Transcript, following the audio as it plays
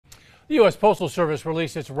The U.S. Postal Service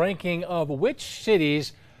released its ranking of which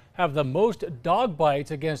cities have the most dog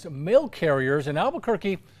bites against mail carriers, and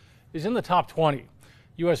Albuquerque is in the top 20.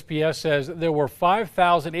 USPS says there were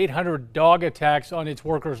 5,800 dog attacks on its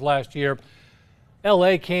workers last year.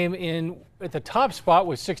 L.A. came in at the top spot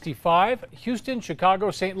with 65. Houston,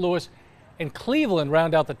 Chicago, St. Louis, and Cleveland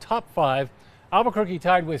round out the top 5. Albuquerque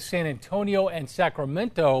tied with San Antonio and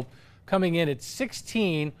Sacramento, coming in at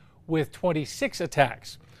 16 with 26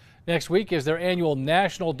 attacks. Next week is their annual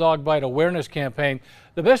National Dog Bite Awareness Campaign.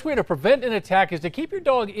 The best way to prevent an attack is to keep your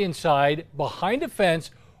dog inside, behind a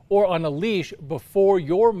fence, or on a leash before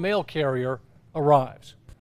your mail carrier arrives.